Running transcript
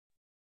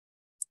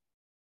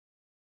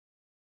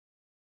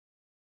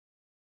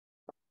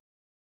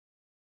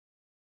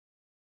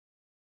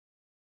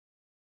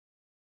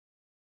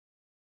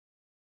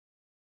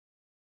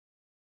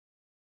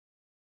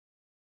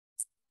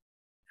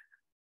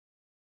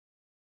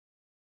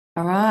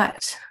All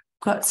right,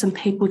 got some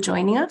people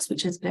joining us,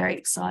 which is very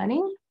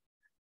exciting.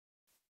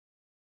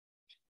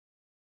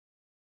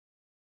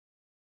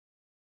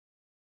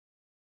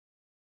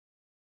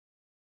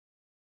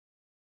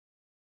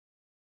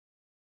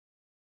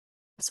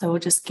 So we'll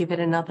just give it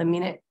another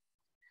minute,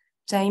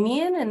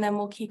 Damien, and then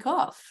we'll kick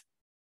off.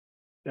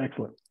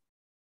 Excellent.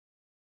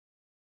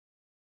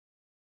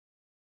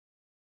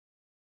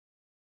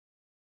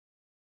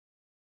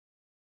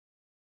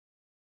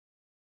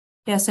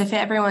 Yeah, so for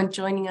everyone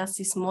joining us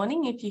this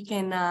morning, if you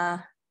can,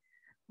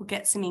 we'll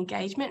get some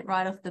engagement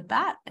right off the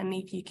bat. And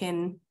if you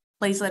can,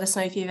 please let us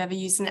know if you've ever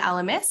used an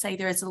LMS,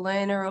 either as a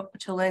learner or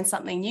to learn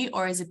something new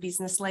or as a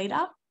business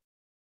leader.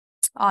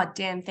 Oh,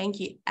 Dan, thank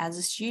you. As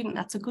a student,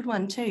 that's a good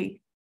one too.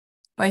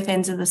 Both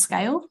ends of the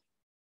scale.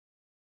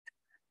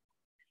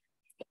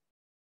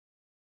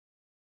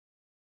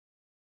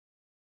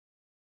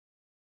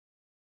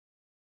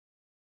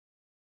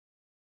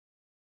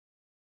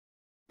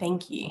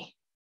 Thank you.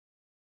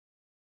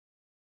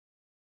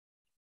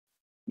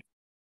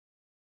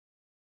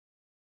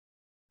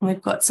 We've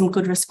got some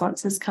good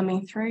responses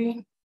coming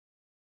through.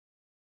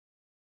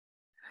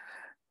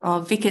 Oh,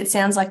 Vic, it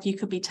sounds like you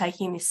could be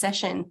taking this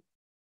session.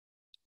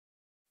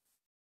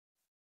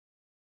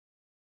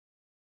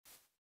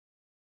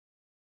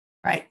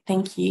 Right,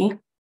 thank you.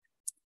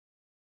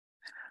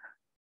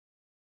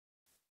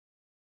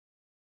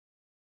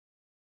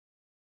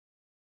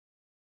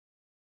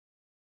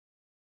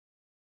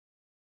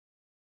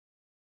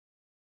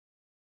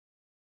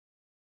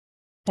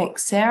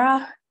 Thanks,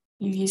 Sarah.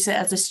 You use it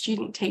as a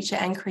student, teacher,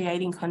 and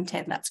creating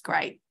content. That's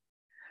great.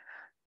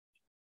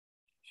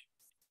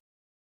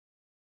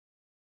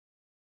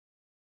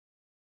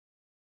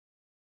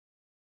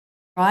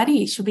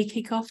 Righty, should we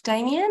kick off,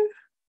 Damien?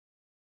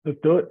 Let's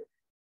do it.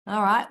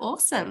 All right,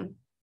 awesome.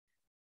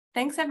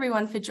 Thanks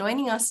everyone for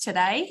joining us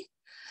today.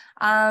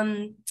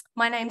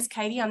 My name's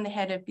Katie. I'm the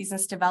head of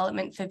business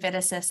development for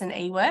VetAssess and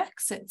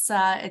eWorks.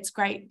 It's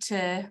great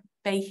to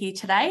be here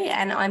today,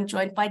 and I'm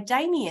joined by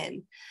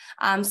Damien.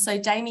 So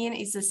Damien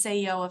is the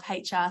CEO of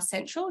HR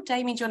Central.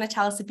 Damien, do you want to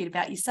tell us a bit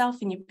about yourself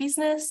and your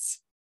business?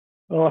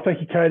 Oh,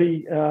 thank you,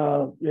 Katie.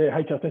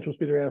 HR Central's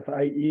been around for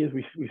 8 years.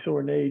 We saw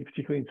a need,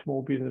 particularly in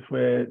small business,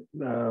 where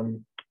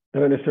they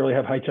don't necessarily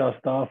have HR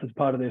staff as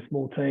part of their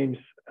small teams,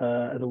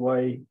 as a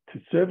way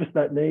to service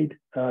that need,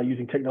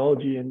 using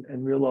technology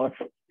and real life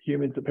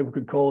humans that people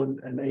could call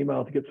and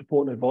email to get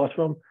support and advice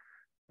from.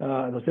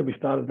 As I said, we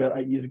started about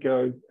 8 years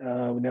ago.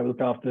 We now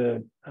look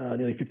after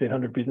nearly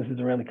 1,500 businesses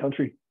around the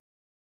country.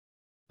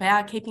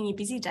 Wow, keeping you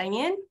busy,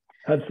 Damien.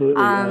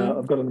 Absolutely.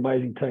 I've got an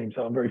amazing team,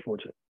 so I'm very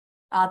fortunate.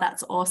 Oh,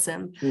 that's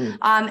awesome.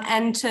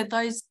 And to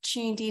those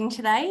tuned in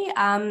today,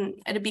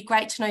 it'd be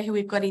great to know who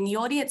we've got in the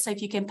audience. So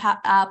if you can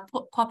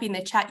pop in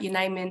the chat your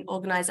name and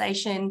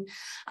organisation,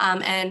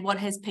 and what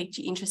has piqued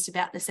your interest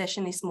about the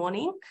session this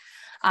morning.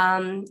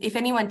 If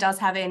anyone does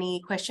have any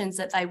questions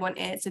that they want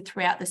answered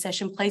throughout the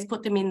session, please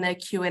put them in the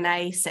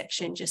Q&A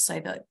section just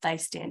so that they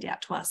stand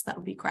out to us. That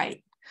would be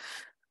great.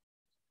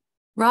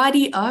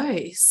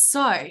 Righty-o.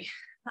 So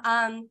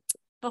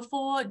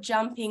before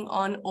jumping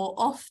on or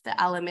off the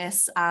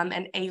LMS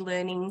and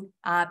e-learning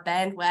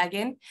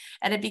bandwagon,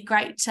 it'd be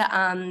great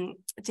to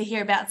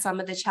hear about some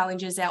of the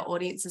challenges our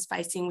audience is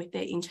facing with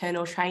their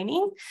internal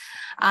training.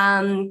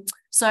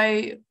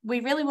 So we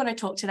really want to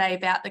talk today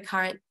about the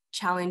current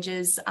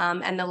challenges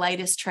and the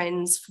latest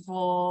trends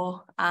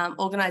for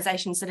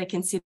organisations that are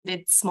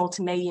considered small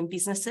to medium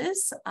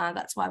businesses.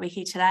 That's why we're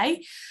here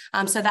today.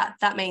 So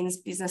that means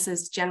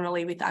businesses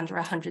generally with under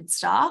 100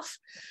 staff.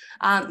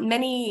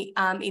 Many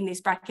in this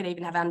bracket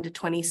even have under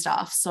 20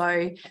 staff.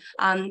 So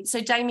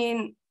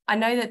Damien, I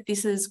know that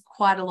this is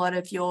quite a lot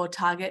of your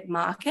target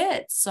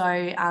market, so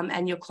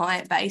and your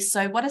client base.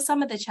 So what are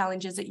some of the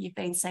challenges that you've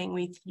been seeing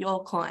with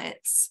your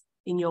clients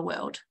in your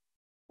world?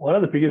 One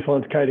of the biggest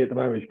ones, Katie, at the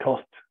moment is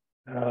cost.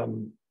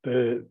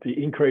 The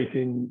increase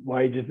in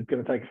wages is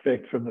going to take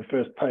effect from the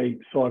first pay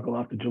cycle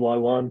after July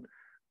 1.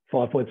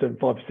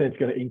 5.75% is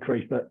going to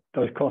increase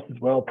those costs as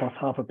well, plus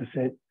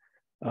 0.5%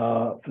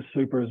 for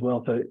super as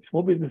well. So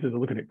small businesses are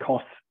looking at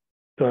costs.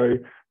 So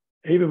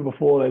even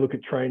before they look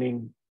at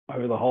training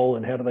over the whole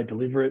and how do they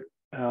deliver it,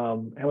 how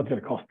much it's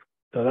going to cost.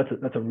 So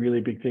that's a really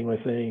big thing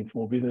we're seeing in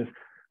small business.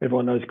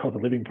 Everyone knows cost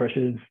of living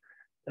pressures,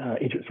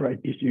 interest rate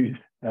issues,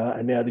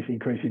 and now this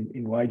increase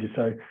in wages.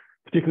 So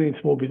particularly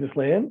in small business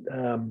land,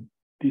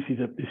 this is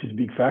a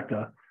big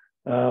factor.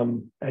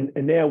 And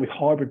now with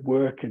hybrid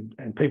work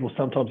and people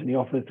sometimes in the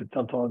office and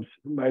sometimes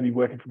maybe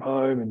working from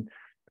home and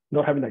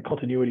not having that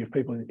continuity of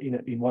people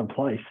in one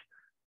place,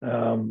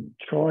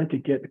 trying to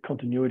get the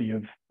continuity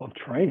of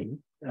training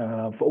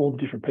for all the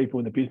different people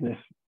in the business,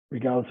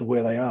 regardless of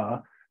where they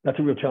are, that's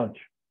a real challenge.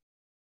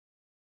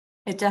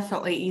 It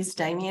definitely is,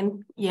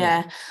 Damien.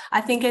 Yeah, I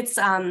think it's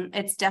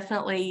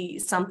definitely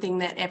something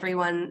that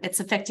it's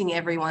affecting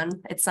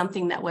everyone. It's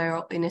something that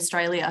we're in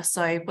Australia,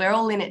 so we're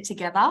all in it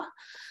together.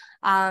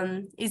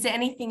 Is there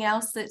anything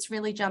else that's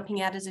really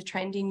jumping out as a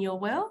trend in your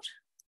world?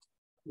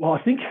 Well,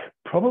 I think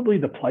probably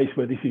the place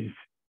where this is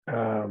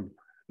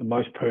the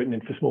most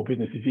pertinent for small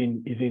business is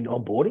in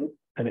onboarding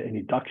and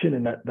induction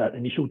and that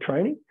initial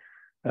training.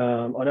 I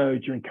know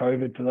during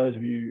COVID, for those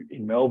of you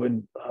in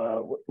Melbourne,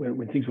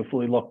 when things were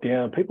fully locked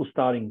down, people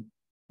starting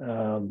at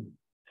a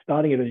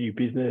new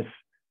business,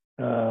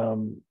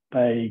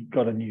 they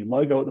got a new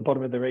logo at the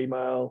bottom of their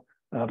email,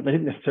 but they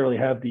didn't necessarily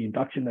have the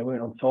induction. They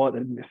weren't on site. They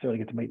didn't necessarily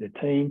get to meet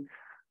their team.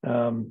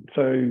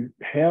 So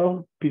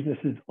how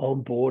businesses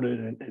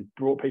onboarded and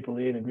brought people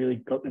in and really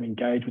got them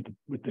engaged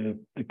with the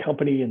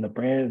company and the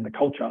brand and the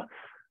culture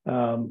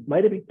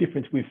made a big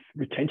difference with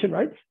retention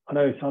rates. I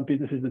know some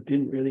businesses that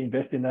didn't really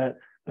invest in that,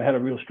 they had a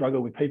real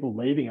struggle with people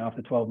leaving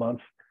after 12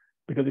 months,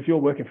 because if you're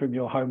working from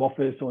your home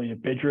office or your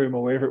bedroom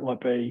or wherever it might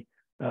be,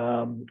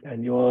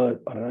 and you're,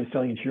 I don't know,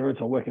 selling insurance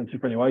or working on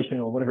superannuation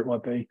or whatever it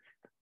might be,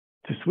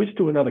 to switch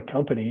to another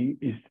company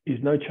is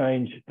no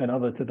change than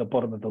other to the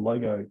bottom of the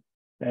logo.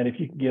 And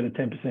if you can get a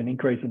 10%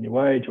 increase in your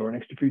wage or an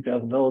extra few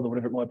 $1,000 or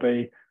whatever it might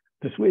be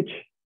to switch,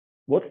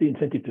 what's the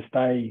incentive to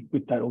stay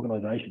with that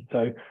organization?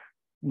 So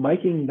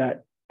making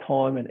that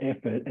time and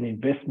effort and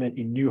investment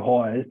in new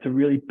hires to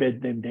really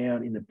bed them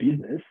down in the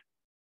business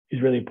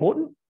is really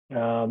important.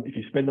 If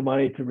you spend the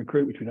money to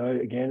recruit, which we know,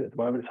 again, at the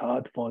moment, it's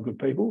hard to find good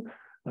people,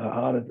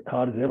 hard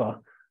as ever.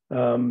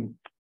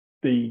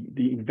 The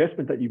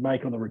investment that you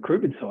make on the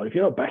recruitment side, if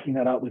you're not backing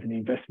that up with an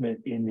investment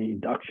in the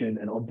induction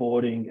and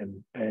onboarding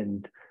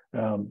and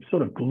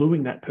sort of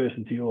gluing that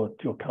person to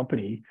your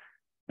company,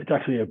 it's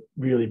actually a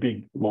really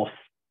big loss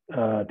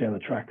down the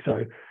track.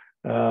 So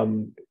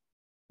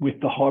with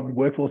the hybrid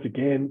workforce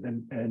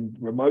again, and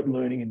remote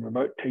learning and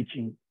remote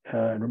teaching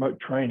and remote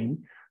training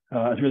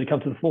has really come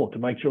to the fore to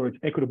make sure it's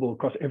equitable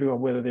across everyone,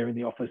 whether they're in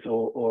the office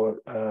or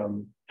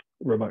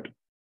remote.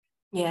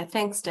 Yeah,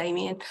 thanks,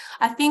 Damien.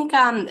 I think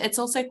it's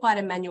also quite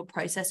a manual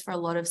process for a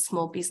lot of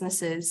small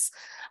businesses,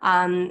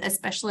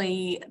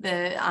 especially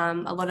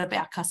a lot of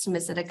our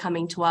customers that are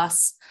coming to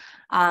us.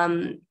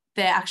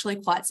 They're actually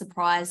quite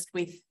surprised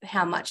with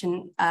how much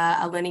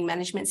a learning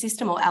management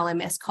system or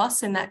LMS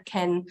costs, and that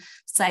can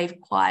save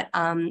quite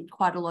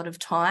a lot of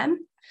time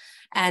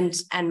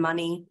and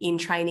money in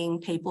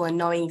training people and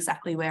knowing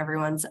exactly where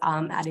everyone's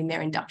at in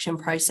their induction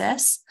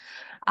process.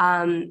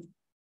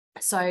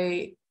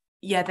 So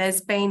yeah, there's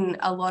been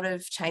a lot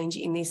of change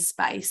in this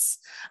space.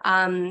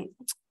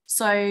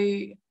 So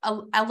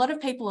a lot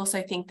of people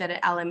also think that an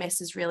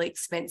LMS is really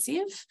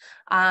expensive,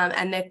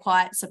 and they're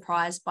quite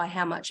surprised by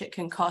how much it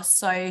can cost.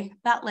 So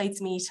that leads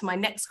me to my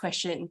next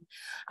question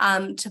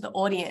to the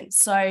audience.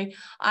 So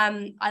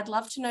I'd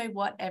love to know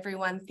what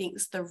everyone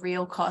thinks the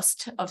real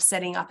cost of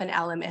setting up an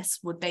LMS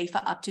would be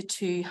for up to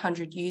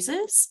 200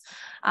 users.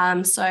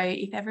 So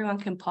if everyone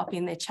can pop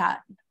in their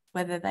chat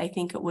whether they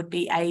think it would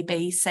be A,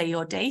 B, C,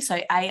 or D. So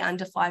A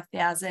under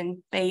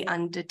 5,000, B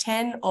under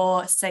 10,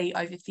 or C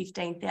over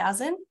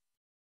 15,000.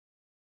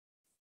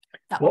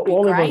 That would be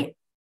great.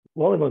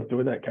 While everyone's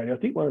doing that, Katie, I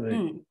think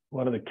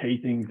one of the key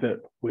things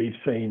that we've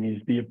seen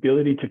is the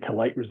ability to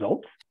collate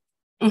results.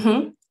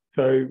 Mm-hmm.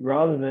 So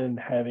rather than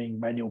having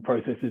manual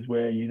processes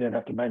where you then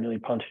have to manually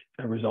punch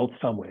a result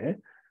somewhere,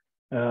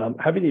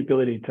 having the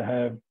ability to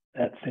have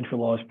that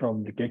centralized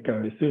from the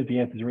get-go, as soon as the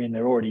answers are in,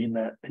 they're already in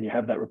that, and you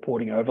have that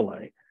reporting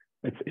overlay.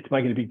 It's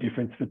making a big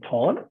difference for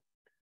time.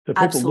 So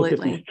people Absolutely.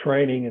 look at this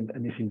training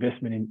and this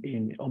investment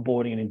in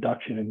onboarding and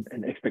induction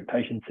and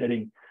expectation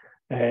setting,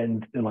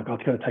 and they're like, oh,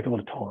 it's going to take a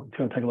lot of time. It's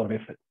going to take a lot of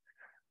effort.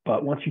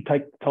 But once you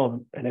take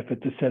time and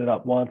effort to set it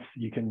up once,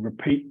 you can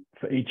repeat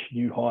for each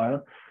new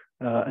hire,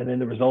 and then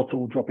the results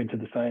will drop into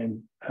the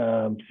same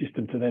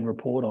system to then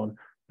report on.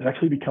 It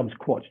actually becomes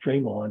quite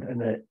streamlined, and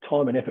the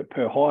time and effort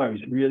per hire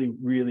is really,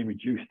 really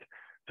reduced.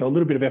 So a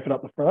little bit of effort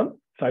up the front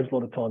saves a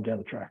lot of time down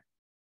the track.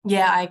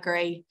 Yeah, I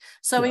agree.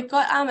 So we've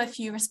got a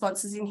few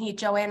responses in here.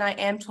 Joanne, I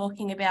am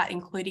talking about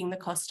including the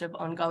cost of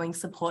ongoing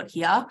support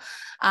here.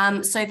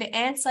 So the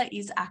answer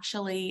is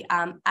actually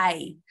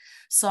A.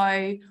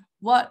 So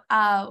what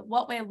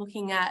we're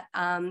looking at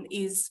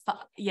is,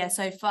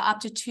 so for up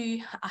to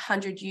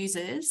 200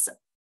 users,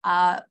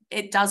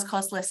 it does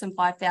cost less than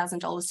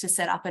 $5,000 to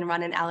set up and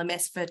run an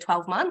LMS for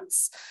 12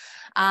 months.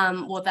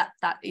 Well,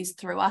 that is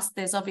through us.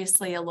 There's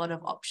obviously a lot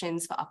of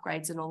options for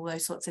upgrades and all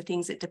those sorts of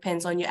things. It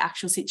depends on your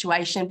actual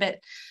situation. But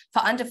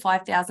for under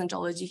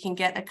 $5,000, you can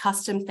get a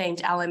custom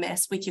themed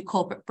LMS with your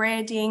corporate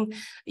branding.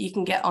 You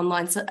can get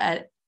online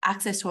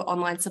access to an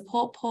online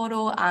support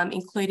portal,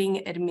 including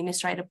an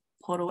administrator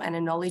portal and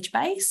a knowledge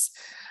base.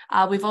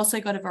 We've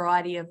also got a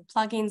variety of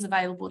plugins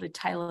available to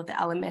tailor the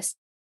LMS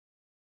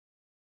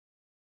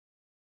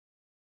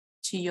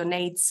to your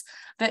needs,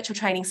 virtual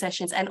training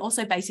sessions, and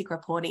also basic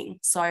reporting.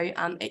 So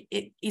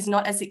it is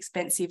not as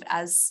expensive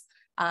as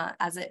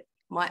it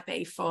might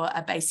be for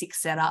a basic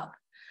setup.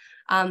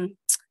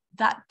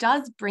 That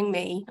does bring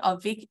me,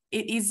 Vic,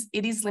 it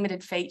is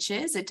limited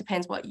features. It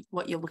depends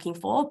what you're looking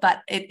for,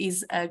 but it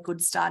is a good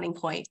starting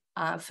point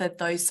for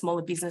those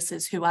smaller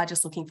businesses who are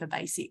just looking for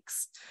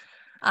basics.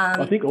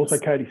 I think also,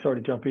 Katie, sorry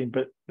to jump in,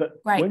 but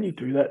when you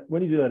do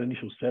that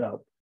initial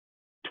setup,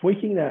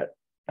 tweaking that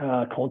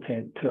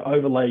content to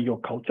overlay your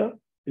culture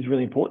is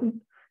really important.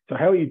 So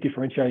how are you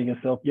differentiating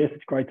yourself? Yes,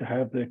 it's great to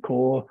have the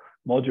core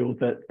modules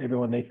that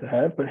everyone needs to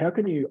have, but how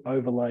can you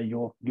overlay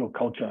your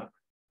culture,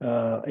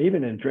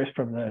 even an address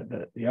from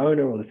the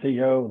owner or the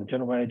CEO or the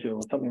general manager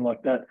or something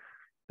like that?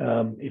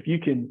 If you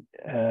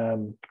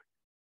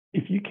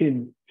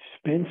can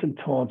spend some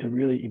time to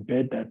really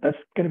embed that, that's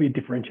going to be a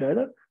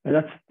differentiator. And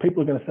that's,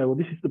 people are going to say, well,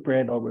 this is the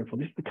brand I work for,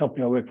 this is the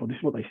company I work for, this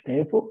is what they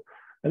stand for.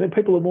 And then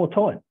people are more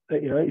tied.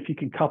 You know, if you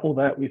can couple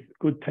that with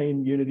good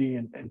team unity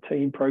and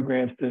team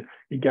programs to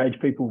engage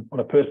people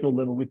on a personal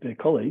level with their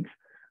colleagues,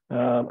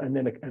 and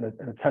then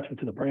an attachment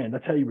to the brand,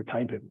 that's how you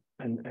retain people.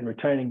 And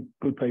retaining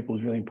good people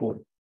is really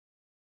important.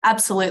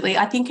 Absolutely.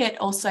 I think it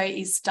also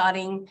is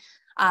starting,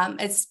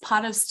 it's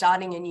part of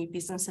starting a new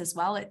business as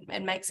well.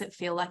 It makes it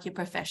feel like you're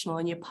professional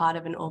and you're part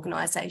of an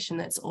organisation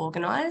that's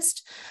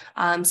organised.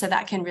 So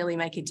that can really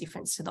make a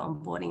difference to the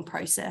onboarding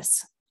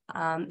process.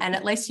 And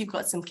at least you've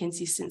got some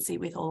consistency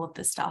with all of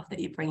the staff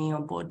that you're bringing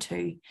on board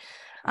too.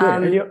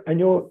 And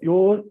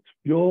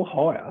your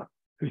hire,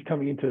 who's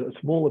coming into a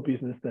smaller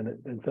business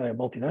than say a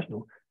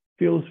multinational,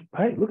 feels,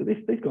 hey, look at this,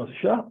 these guys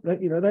are sharp. They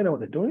know what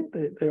they're doing.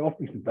 They're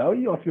offering some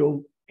value. I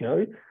feel,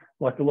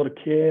 like a lot of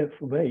care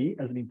for me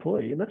as an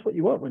employee, and that's what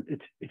you want. When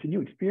it's a new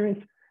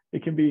experience.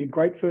 It can be a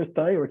great first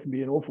day, or it can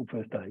be an awful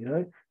first day.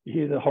 You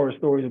hear the horror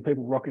stories of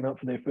people rocking up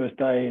for their first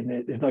day and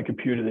there's no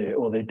computer there,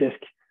 or their desk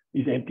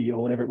is empty,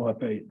 or whatever it might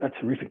be. That's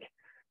horrific.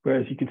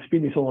 Whereas you can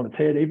spin this all on its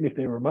head, even if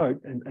they're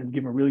remote, and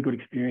give them a really good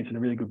experience and a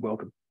really good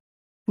welcome.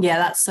 Yeah,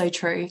 that's so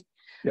true.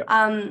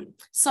 Yeah.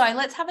 So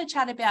let's have a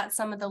chat about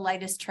some of the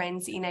latest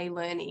trends in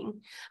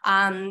e-learning.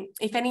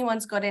 If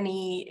anyone's got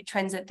any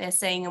trends that they're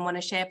seeing and want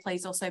to share,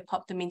 please also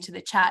pop them into the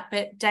chat.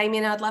 But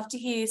Damien, I'd love to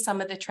hear some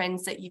of the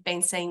trends that you've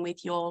been seeing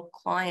with your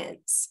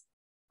clients.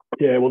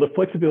 Yeah, well, the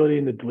flexibility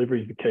and the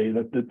delivery is the key.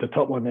 The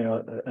top one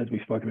now, as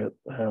we spoke about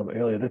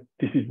earlier,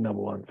 this is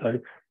number one. So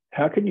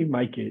how can you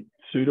make it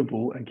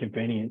suitable and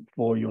convenient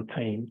for your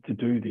team to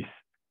do this?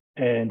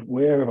 And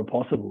wherever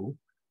possible,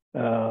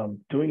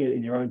 doing it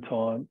in your own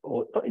time,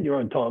 or not in your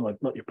own time, like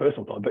not your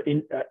personal time, but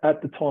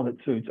at the time it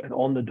suits and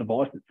on the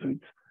device that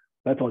suits,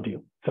 that's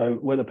ideal. So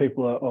whether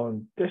people are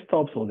on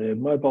desktops or they're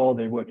mobile,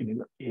 they're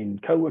working in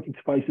co-working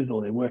spaces,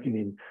 or they're working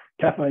in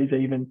cafes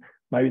even,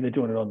 maybe they're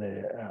doing it on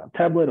their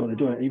tablet, or they're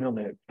doing it even on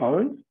their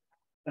phones,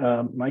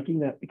 making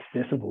that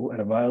accessible and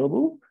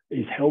available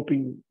is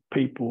helping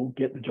people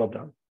get the job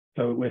done.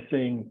 So we're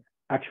seeing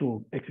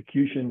actual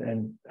execution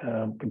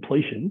and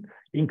completion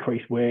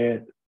increase,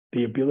 where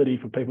the ability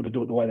for people to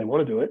do it the way they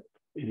want to do it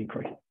is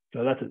increasing.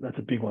 So that's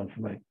a big one for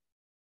me.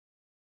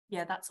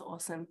 Yeah, that's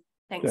awesome.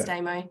 Thanks, Yeah.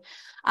 Damo.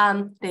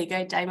 There you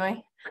go,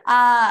 Damo.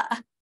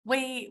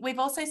 We've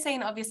also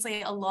seen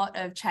obviously a lot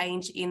of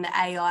change in the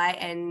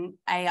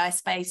AI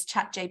space.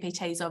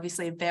 ChatGPT is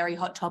obviously a very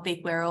hot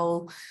topic. We're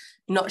all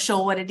not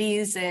sure what it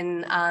is,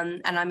 and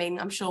I mean,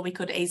 I'm sure we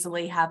could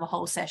easily have a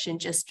whole session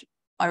just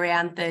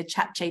around the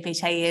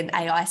ChatGPT and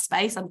AI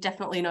space. I'm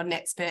definitely not an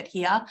expert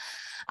here.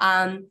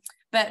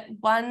 But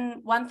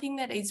one thing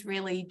that is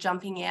really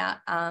jumping out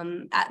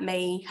at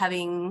me,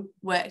 having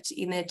worked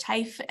in the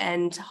TAFE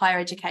and higher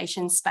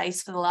education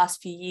space for the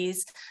last few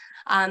years,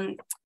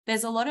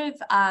 there's a lot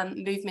of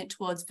movement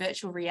towards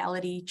virtual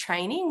reality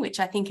training,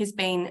 which I think has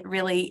been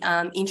really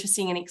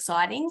interesting and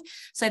exciting.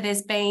 So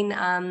there's been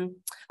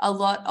a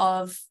lot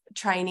of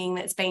training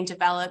that's been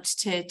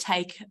developed to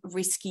take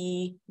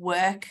risky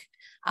work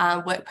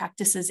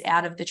practices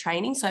out of the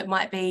training. So it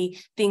might be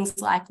things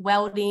like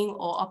welding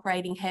or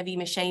operating heavy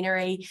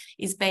machinery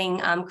is being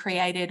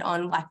created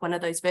on like one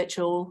of those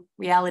virtual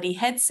reality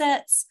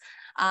headsets,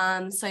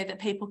 so that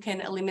people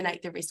can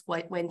eliminate the risk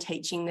when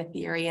teaching the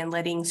theory and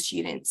letting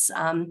students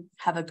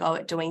have a go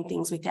at doing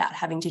things without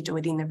having to do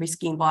it in the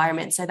risky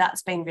environment. So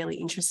that's been really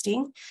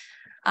interesting.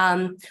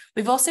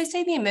 We've also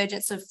seen the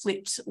emergence of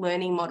flipped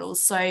learning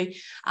models. So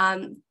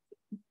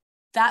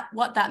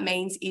what that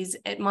means is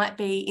it might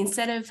be,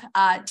 instead of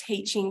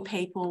teaching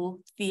people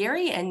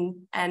theory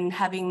and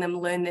having them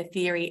learn the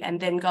theory and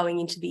then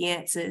going into the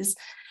answers,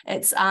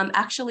 it's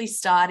actually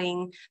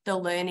starting the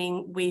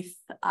learning with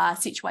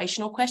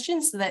situational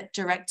questions that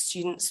direct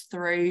students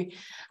through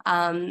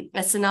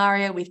a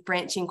scenario with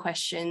branching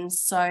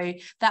questions. So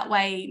that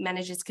way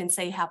managers can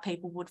see how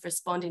people would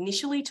respond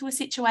initially to a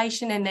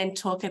situation and then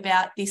talk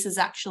about, this is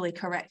actually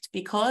correct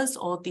because,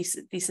 or this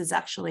is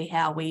actually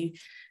how we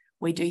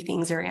do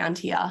things around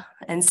here,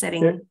 and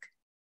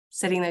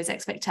setting those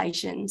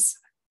expectations.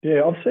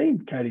 Yeah, I've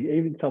seen, Katie,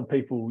 even some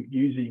people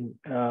using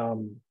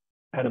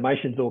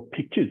animations or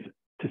pictures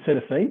to set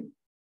a scene.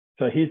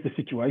 So here's the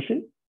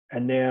situation,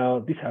 and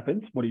now this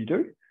happens. What do you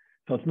do?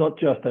 So it's not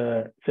just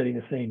setting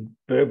a scene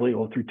verbally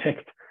or through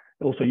text,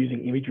 also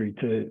using imagery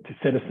to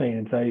set a scene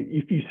and say,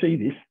 if you see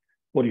this,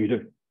 what do you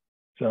do?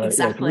 So exactly.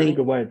 Yeah, it's a really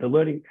good way.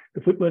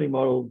 The flipped learning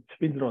model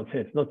spins it on its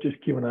head. It's not just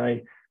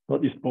Q&A,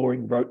 not just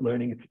boring rote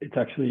learning. It's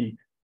actually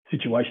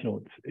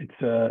situational.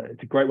 It's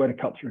a great way to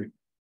cut through.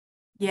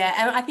 Yeah,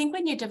 and I think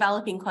when you're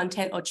developing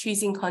content or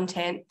choosing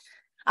content,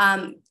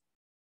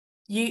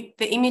 the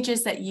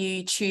images that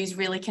you choose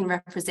really can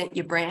represent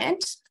your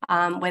brand,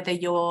 whether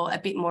you're a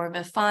bit more of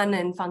a fun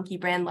and funky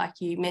brand, like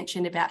you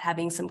mentioned about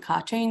having some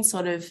cartoons,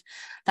 sort of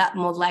that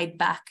more laid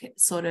back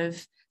sort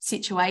of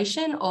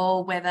situation,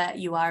 or whether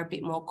you are a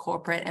bit more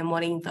corporate and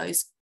wanting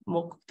those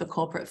more the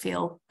corporate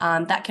feel.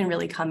 That can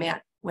really come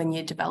out when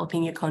you're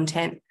developing your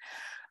content.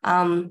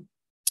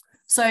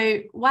 So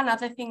one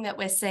other thing that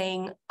we're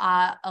seeing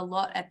a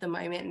lot at the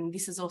moment, and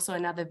this is also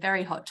another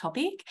very hot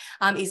topic,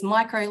 is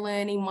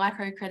micro-learning,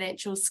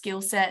 micro-credentials,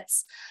 skill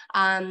sets.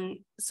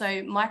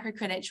 So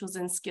micro-credentials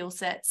and skill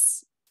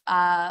sets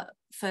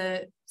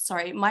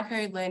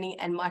micro-learning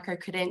and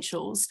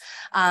micro-credentials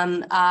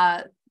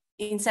are,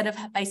 instead of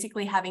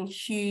basically having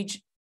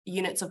huge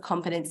units of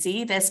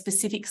competency, there's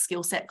specific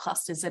skill set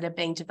clusters that are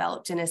being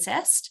developed and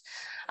assessed,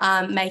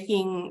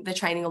 making the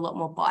training a lot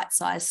more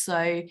bite-sized.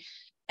 So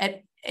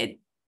it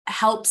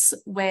helps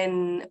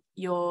when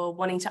you're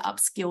wanting to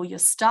upskill your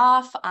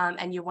staff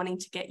and you're wanting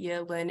to get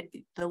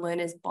the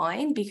learners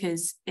buy-in,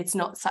 because it's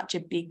not such a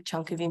big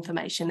chunk of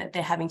information that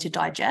they're having to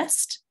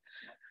digest.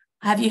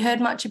 Have you heard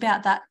much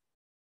about that,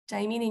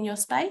 Damien, in your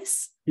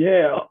space?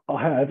 Yeah,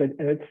 I have,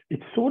 and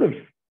it's sort of,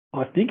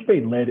 I think,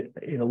 been led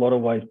in a lot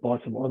of ways by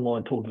some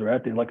online tools that are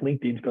out there. Like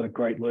LinkedIn's got a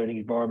great learning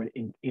environment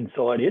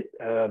inside it,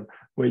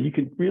 where you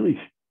can really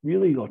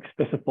like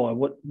specify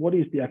what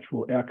is the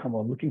actual outcome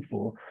I'm looking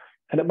for.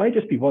 And it may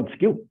just be one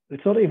skill.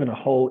 It's not even a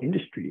whole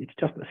industry. It's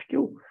just a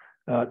skill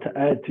to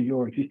add to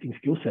your existing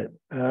skill set.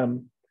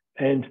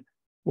 And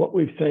what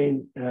we've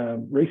seen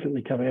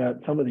recently come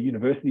out, some of the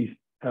universities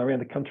around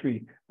the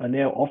country are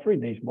now offering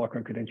these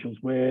micro-credentials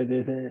where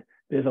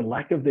there's a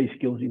lack of these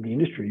skills in the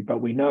industry, but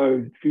we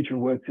know Future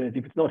of Work says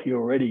if it's not here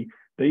already,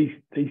 these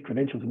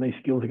credentials and these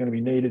skills are going to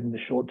be needed in the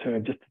short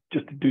term just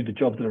to do the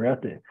jobs that are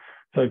out there.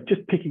 So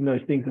just picking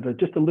those things that are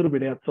just a little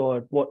bit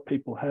outside what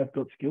people have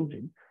got skills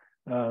in,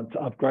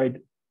 to upgrade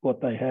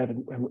what they have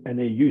and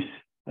their use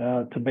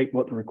to meet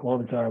what the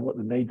requirements are and what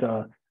the needs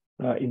are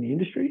in the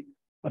industry.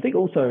 I think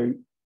also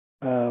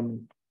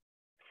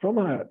from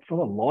a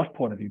life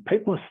point of view,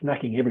 people are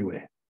snacking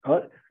everywhere.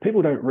 Right?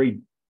 People don't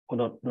read,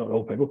 well, not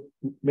all people.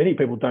 Many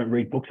people don't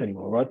read books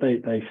anymore, right?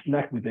 They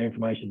snack with their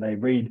information. They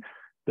read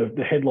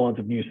the headlines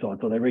of news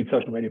sites, or they read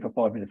social media for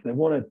 5 minutes. They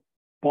want to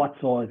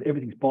bite-size,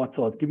 everything's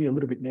bite-sized, give me a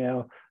little bit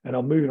now, and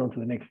I'll move it on to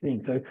the next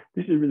thing. So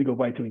this is a really good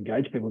way to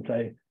engage people and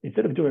say,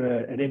 instead of doing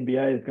an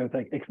MBA that's going to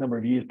take X number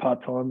of years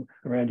part-time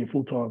around your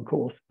full-time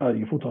course,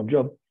 your full-time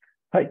job,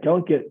 hey, go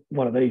and get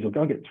one of these, or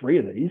go and get 3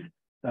 of these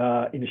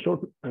in a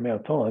short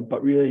amount of time,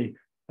 but really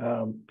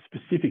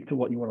specific to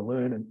what you want to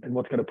learn and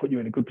what's going to put you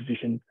in a good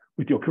position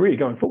with your career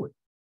going forward.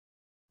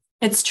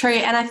 It's true.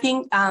 And I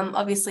think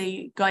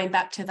obviously going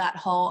back to that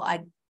whole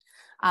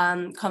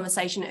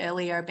conversation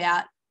earlier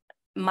about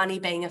money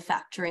being a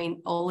factor in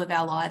all of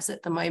our lives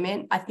at the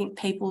moment, I think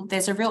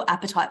there's a real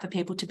appetite for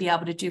people to be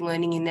able to do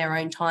learning in their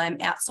own time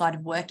outside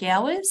of work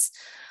hours.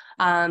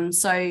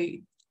 So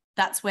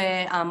that's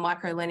where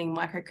micro-learning,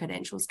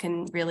 micro-credentials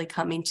can really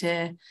come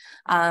into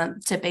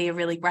to be a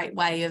really great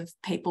way of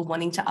people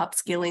wanting to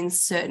upskill in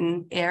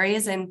certain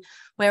areas. And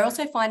we're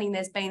also finding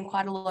there's been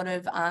quite a lot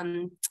of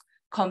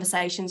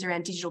conversations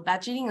around digital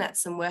budgeting.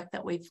 That's some work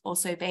that we've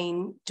also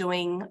been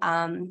doing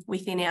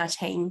within our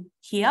team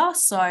here.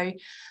 So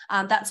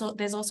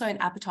there's also an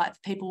appetite for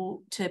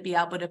people to be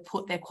able to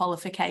put their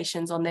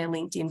qualifications on their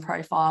LinkedIn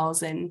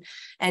profiles and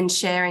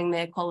sharing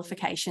their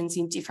qualifications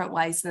in different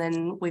ways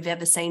than we've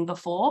ever seen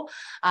before.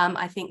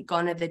 I think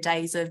gone are the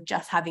days of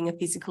just having a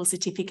physical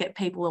certificate.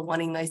 People are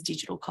wanting those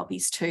digital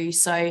copies too.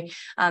 So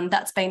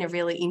that's been a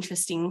really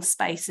interesting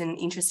space and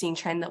interesting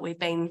trend that we've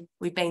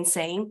been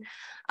seeing.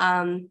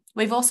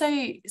 We've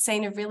also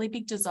seen a really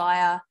big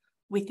desire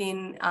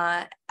within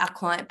our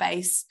client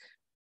base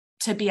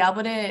to be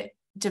able to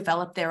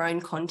develop their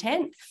own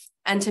content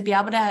and to be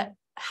able to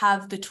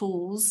have the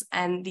tools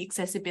and the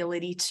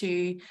accessibility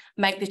to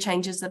make the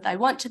changes that they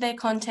want to their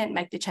content,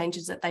 make the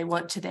changes that they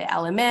want to their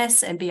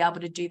LMS, and be able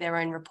to do their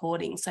own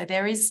reporting. So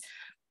there is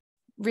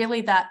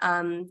really that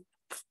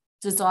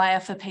desire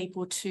for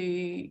people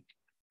to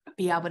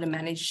be able to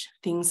manage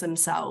things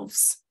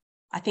themselves.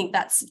 I think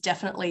that's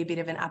definitely a bit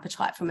of an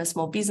appetite from a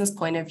small business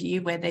point of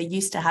view, where they're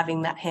used to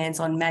having that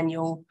hands-on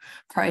manual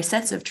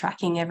process of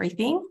tracking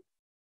everything.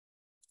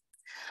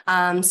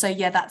 So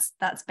yeah,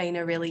 that's been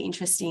a really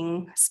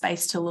interesting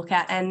space to look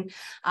at. And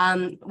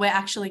we're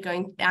actually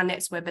our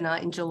next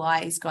webinar in July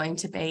is going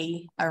to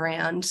be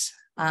around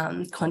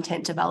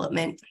content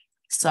development.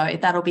 So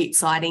that'll be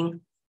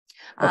exciting.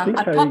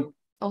 Go.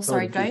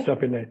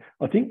 Jump in there.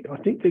 I think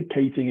the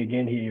key thing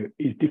again here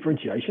is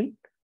differentiation.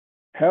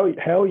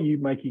 How are you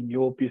making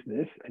your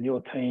business and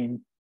your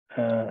team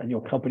and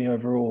your company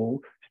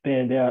overall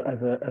stand out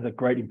as a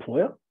great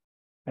employer?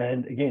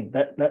 And again,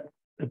 that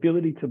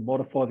ability to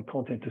modify the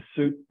content to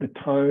suit the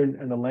tone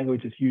and the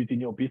language that's used in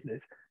your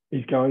business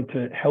is going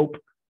to help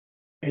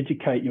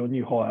educate your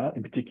new hire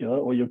in particular,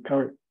 or your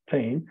current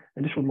team,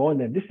 and just remind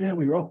them, this is how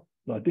we roll.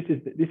 Like this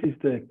is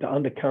the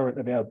undercurrent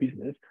of our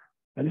business,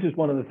 and this is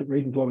one of the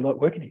reasons why we like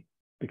working here.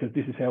 because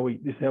this is how we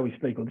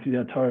speak, or this is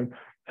our tone,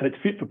 and it's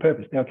fit for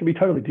purpose. Now, it can be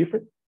totally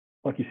different.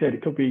 Like you said,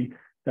 it could be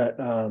that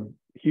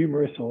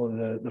humorous or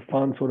the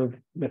fun sort of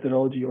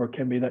methodology, or it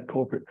can be that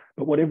corporate.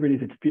 But whatever it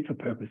is, it's fit for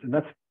purpose, and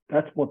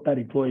that's what that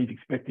employee is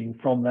expecting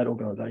from that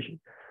organisation.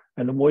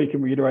 And the more you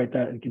can reiterate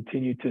that and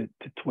continue to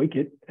tweak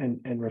it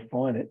and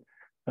refine it,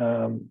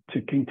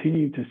 to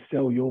continue to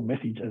sell your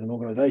message as an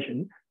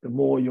organisation, the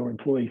more your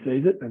employee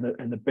sees it,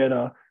 and the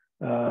better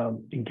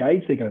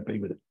engaged they're going to be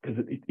with it,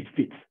 because it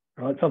fits.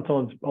 Right?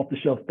 Sometimes off the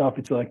shelf stuff,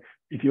 it's like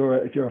if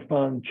you're a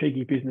fun,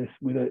 cheeky business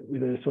with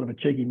a sort of a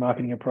cheeky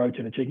marketing approach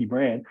and a cheeky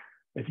brand,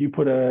 if you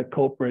put a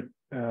corporate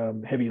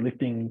heavy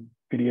lifting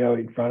video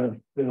in front of,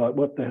 they're like,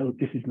 what the hell?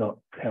 This is not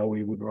how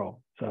we would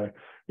roll. So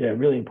yeah,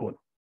 really important.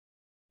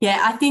 Yeah,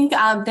 I think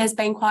there's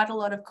been quite a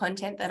lot of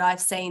content that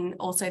I've seen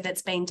also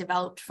that's been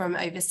developed from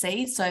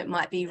overseas. So it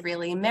might be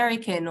really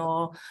American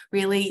or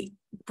really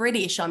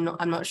British. I'm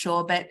not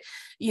sure, but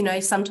you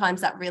know,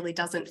 sometimes that really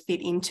doesn't fit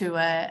into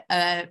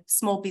a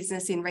small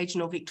business in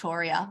regional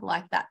Victoria.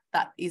 Like that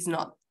is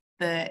not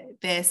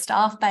their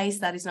staff base.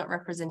 That is not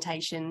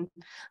representation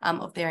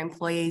of their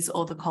employees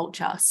or the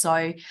culture.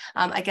 So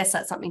I guess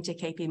that's something to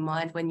keep in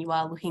mind when you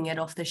are looking at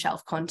off the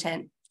shelf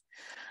content.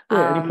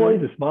 Yeah, and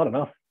employees are smart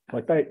enough.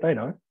 Like they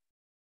know.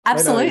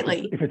 Absolutely.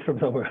 They know if it's from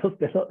somewhere else,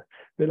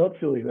 they're not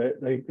silly.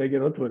 They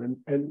get onto it,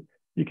 and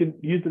you can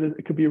use it as,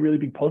 it could be a really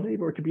big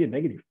positive or it could be a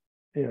negative.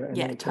 You know, and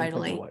yeah,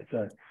 totally. Away.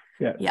 So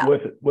yeah,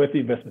 worth the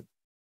investment.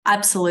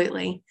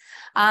 Absolutely.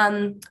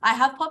 I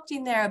have popped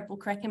in there a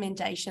book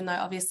recommendation, though.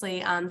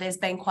 Obviously, there's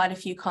been quite a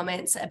few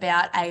comments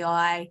about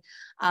AI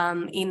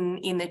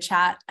in the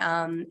chat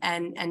and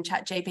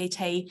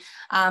ChatGPT.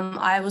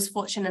 I was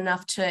fortunate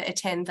enough to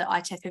attend the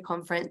iTecha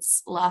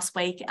conference last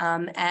week,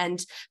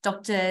 and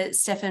Dr.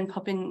 Stefan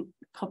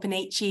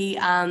Popenici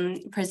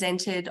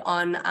presented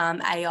on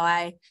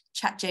AI,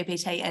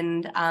 ChatGPT,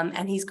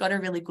 and he's got a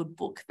really good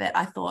book that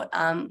I thought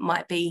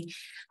might be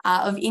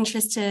of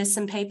interest to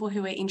some people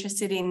who are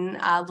interested in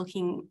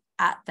looking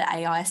at the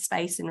AI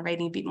space and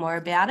reading a bit more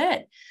about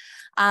it.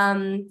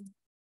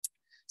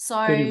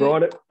 So did he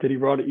write it? Did he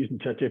write it using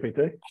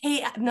ChatGPT?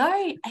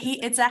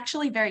 It's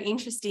actually very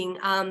interesting.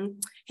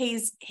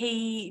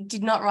 He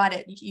did not write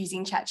it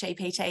using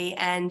ChatGPT,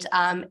 and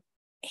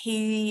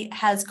he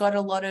has got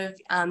a lot of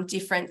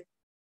different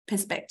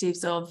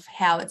perspectives of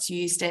how it's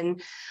used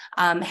and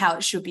how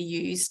it should be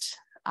used.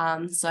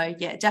 So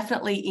yeah,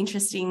 definitely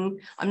interesting.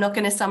 I'm not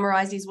going to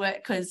summarize his work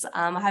because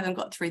I haven't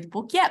got through the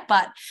book yet,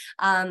 but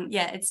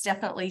yeah, it's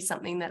definitely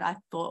something that I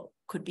thought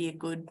could be a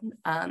good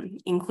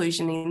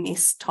inclusion in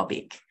this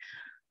topic.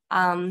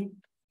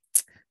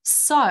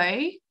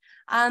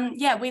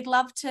 Yeah, we'd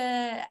love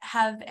to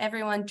have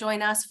everyone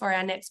join us for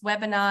our next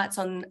webinar. It's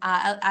on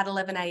at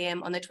 11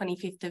 a.m. on the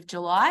 25th of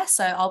July.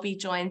 So I'll be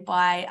joined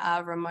by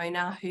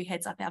Ramona, who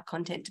heads up our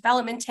content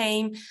development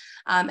team,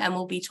 and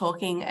we'll be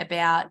talking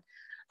about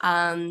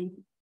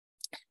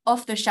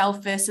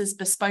off-the-shelf versus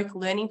bespoke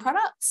learning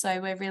products. So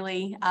we're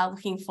really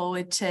looking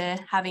forward to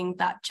having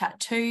that chat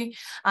too.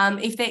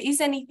 If there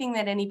is anything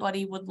that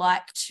anybody would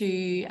like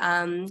to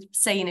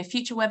see in a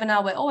future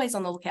webinar, we're always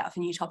on the lookout for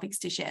new topics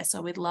to share.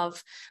 So we'd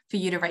love for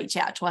you to reach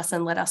out to us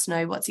and let us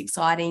know what's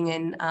exciting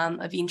and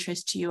of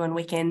interest to you, and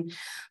we can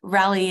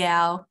rally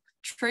our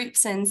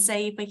troops and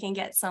see if we can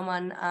get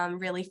someone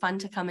really fun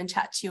to come and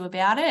chat to you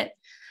about it.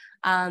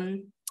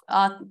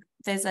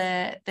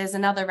 There's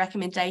another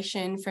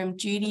recommendation from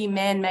Judy,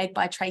 Man Made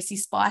by Tracy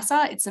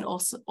Spicer. It's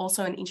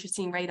also an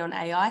interesting read on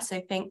AI.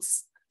 So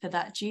thanks for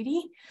that,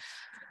 Judy.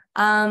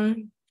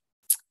 And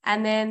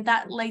then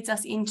that leads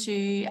us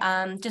into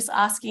just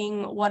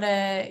asking what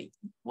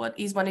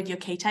is one of your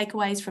key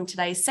takeaways from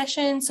today's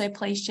session. So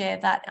please share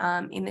that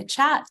in the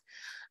chat.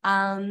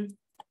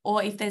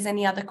 Or if there's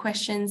any other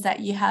questions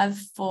that you have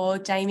for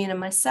Damien and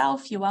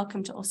myself, you're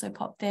welcome to also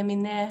pop them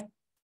in there.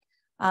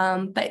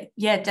 But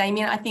yeah,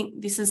 Damien, I think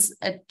this is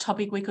a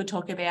topic we could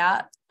talk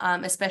about,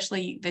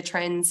 especially the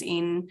trends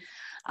in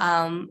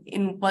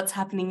what's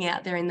happening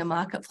out there in the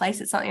marketplace.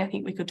 It's something I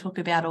think we could talk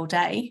about all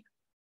day.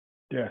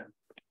 Yeah.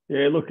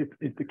 Look,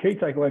 it's the key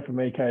takeaway for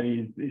me,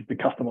 Katie, is the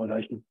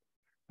customization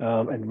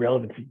and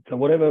relevancy. So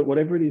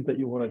whatever it is that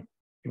you want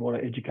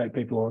to educate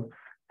people on,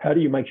 how do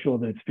you make sure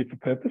that it's fit for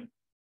purpose?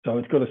 So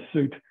it's got to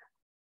suit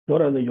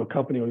not only your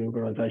company or your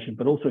organization,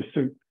 but also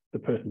suit the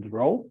person's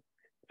role.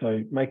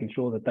 So making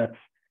sure that that's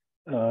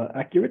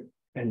accurate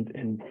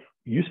and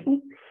useful,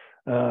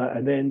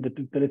 and then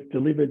that it's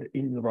delivered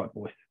in the right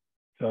voice.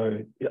 So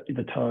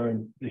the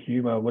tone, the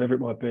humor, whatever it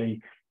might be,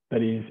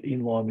 that is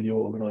in line with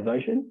your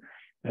organization.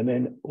 And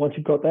then once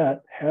you've got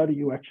that, how do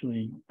you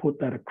actually put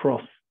that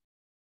across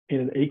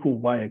in an equal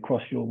way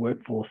across your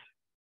workforce,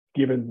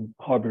 given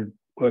hybrid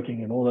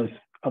working and all those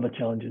other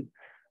challenges?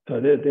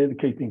 So they're the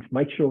key things.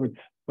 Make sure it's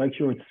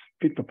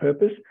fit for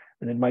purpose,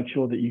 and then make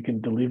sure that you can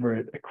deliver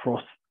it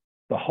across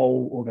the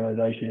whole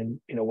organisation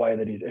in a way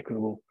that is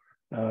equitable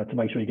to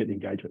make sure you get the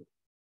engagement.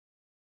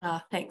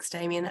 Thanks,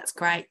 Damien. That's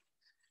great.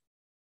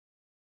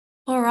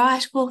 All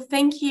right. Well,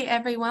 thank you,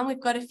 everyone.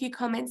 We've got a few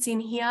comments in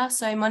here.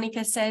 So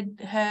Monica said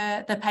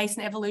the pace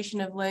and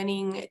evolution of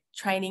learning,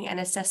 training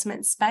and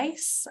assessment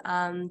space,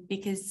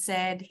 because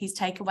said his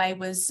takeaway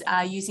was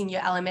using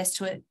your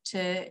LMS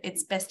to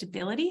its best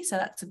ability. So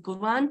that's a good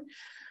one.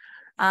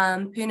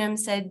 Poonam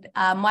said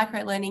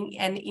microlearning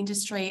and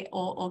industry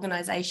or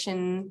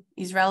organisation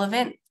is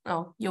relevant.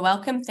 Oh, you're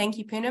welcome. Thank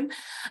you, Poonam.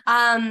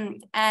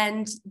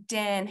 And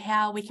Dan,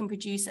 how we can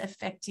produce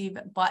effective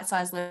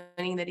bite-sized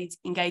learning that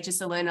engages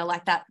the learner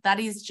like that.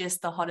 That is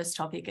just the hottest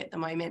topic at the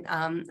moment.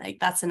 Like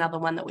that's another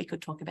one that we could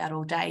talk about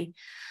all day.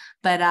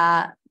 But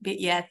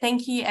yeah,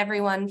 thank you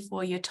everyone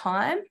for your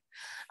time.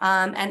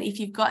 And if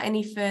you've got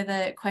any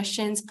further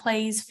questions,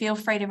 please feel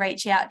free to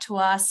reach out to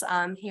us.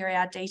 Here are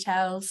our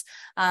details.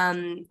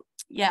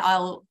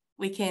 Yeah,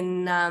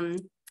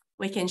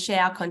 we can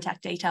share our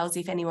contact details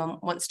if anyone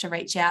wants to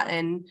reach out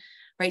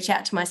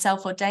to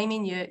myself or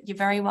Damien. You're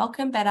very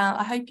welcome. But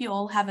I hope you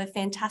all have a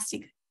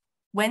fantastic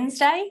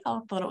Wednesday. I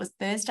thought it was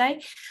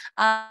Thursday.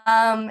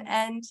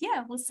 And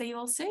yeah, we'll see you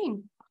all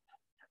soon.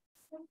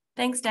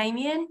 Thanks,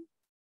 Damien.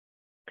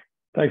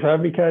 Thanks for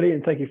having me, Katie,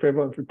 and thank you for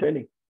everyone for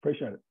attending.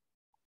 Appreciate it.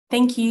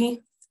 Thank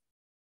you.